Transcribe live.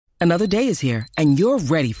Another day is here, and you're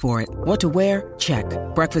ready for it. What to wear? Check.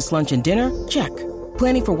 Breakfast, lunch, and dinner? Check.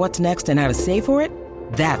 Planning for what's next and how to save for it?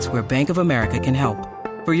 That's where Bank of America can help.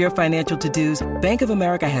 For your financial to-dos, Bank of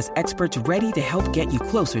America has experts ready to help get you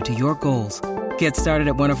closer to your goals. Get started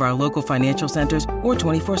at one of our local financial centers or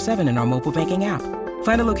 24/7 in our mobile banking app.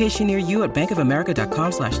 Find a location near you at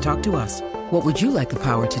bankofamerica.com/talktous. What would you like the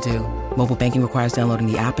power to do? Mobile banking requires downloading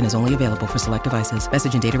the app and is only available for select devices.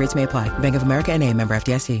 Message and data rates may apply. Bank of America N.A., member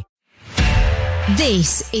FDIC.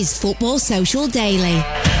 This is Football Social Daily.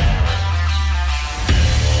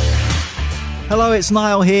 Hello, it's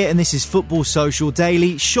Niall here, and this is Football Social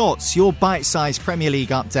Daily Shots, your bite-sized Premier League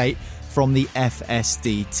update from the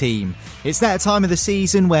FSD team. It's that time of the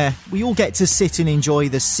season where we all get to sit and enjoy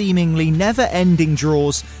the seemingly never-ending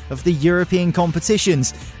draws of the European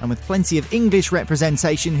competitions, and with plenty of English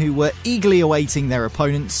representation who were eagerly awaiting their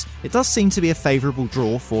opponents, it does seem to be a favourable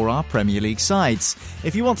draw for our Premier League sides.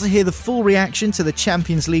 If you want to hear the full reaction to the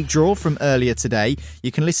Champions League draw from earlier today,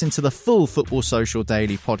 you can listen to the full Football Social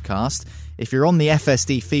Daily podcast. If you're on the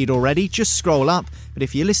FSD feed already, just scroll up. But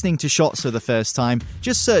if you're listening to Shots for the first time,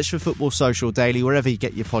 just search for Football Social Daily wherever you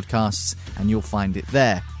get your podcasts and you'll find it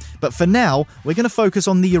there. But for now, we're going to focus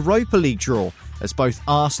on the Europa League draw, as both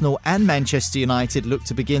Arsenal and Manchester United look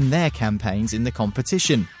to begin their campaigns in the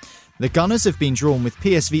competition. The Gunners have been drawn with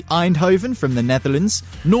PSV Eindhoven from the Netherlands,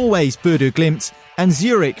 Norway's Bodo Glimt and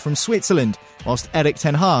Zurich from Switzerland, whilst Erik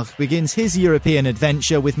ten Hag begins his European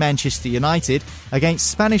adventure with Manchester United against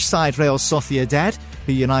Spanish side Real Sociedad,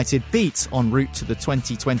 who United beat en route to the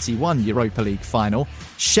 2021 Europa League final,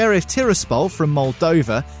 Sheriff Tiraspol from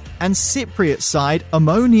Moldova and Cypriot side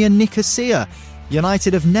Omonia Nicosia.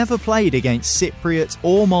 United have never played against Cypriot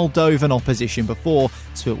or Moldovan opposition before,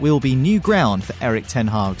 so it will be new ground for Erik ten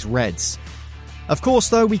Hag's Reds. Of course,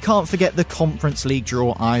 though, we can't forget the Conference League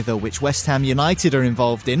draw either, which West Ham United are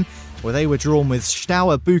involved in, where they were drawn with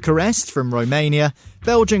Steaua Bucharest from Romania,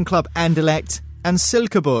 Belgian club Anderlecht and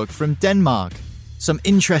Silkeborg from Denmark. Some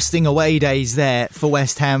interesting away days there for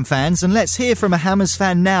West Ham fans, and let's hear from a Hammers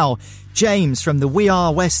fan now. James from the We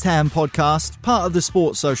Are West Ham podcast, part of the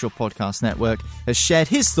Sports Social Podcast Network, has shared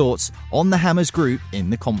his thoughts on the Hammers group in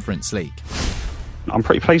the Conference League. I'm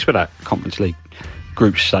pretty pleased with that Conference League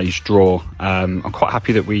group stage draw. I'm quite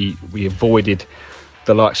happy that we avoided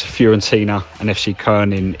the likes of Fiorentina and FC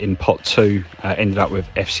Köln in pot 2, ended up with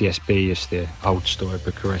FCSB as the old Steaua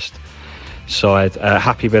Bucharest side.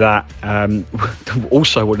 Happy with that.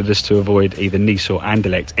 Also wanted us to avoid either Nice or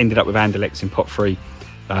Anderlecht. Ended up with Anderlecht in pot 3.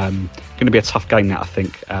 Going to be a tough game, that I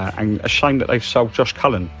think, and a shame that they've sold Josh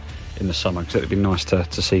Cullen in the summer, because it would be nice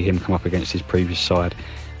to see him come up against his previous side.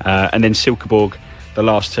 And then Silkeborg, the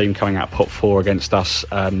last team coming out of pot 4 against us.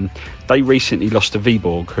 They recently lost to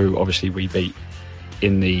Viborg, who obviously we beat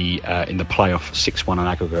in the playoff 6-1 on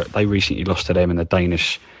aggregate. They recently lost to them in the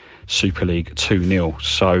Danish Super League 2-0.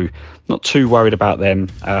 So not too worried about them.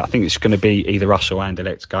 I think it's going to be either us or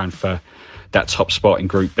Anderlecht going for that top spot in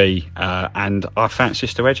Group B, and I fancy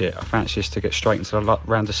us to edge it. I fancy us to get straight into the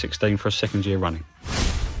round of 16 for a second year running.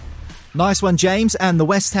 Nice one, James, and the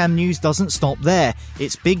West Ham news doesn't stop there.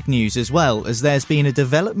 It's big news as well, as there's been a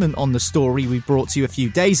development on the story we brought to you a few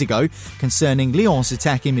days ago concerning Lyon's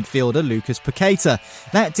attacking midfielder Lucas Paqueta.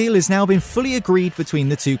 That deal has now been fully agreed between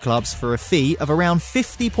the two clubs for a fee of around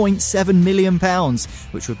 £50.7 million,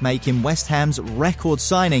 which would make him West Ham's record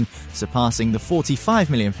signing, surpassing the £45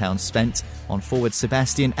 million spent on forward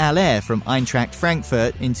Sebastian Haller from Eintracht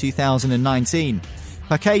Frankfurt in 2019.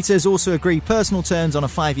 Paqueta has also agreed personal terms on a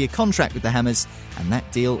 5-year contract with the Hammers, and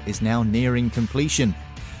that deal is now nearing completion.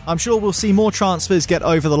 I'm sure we'll see more transfers get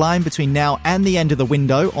over the line between now and the end of the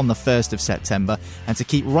window on the 1st of September. And to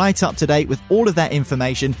keep right up to date with all of that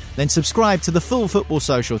information, then subscribe to the full Football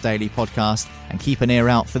Social Daily podcast and keep an ear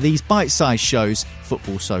out for these bite-sized shows,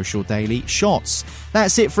 Football Social Daily Shots.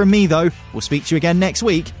 That's it from me, though. We'll speak to you again next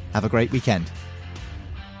week. Have a great weekend.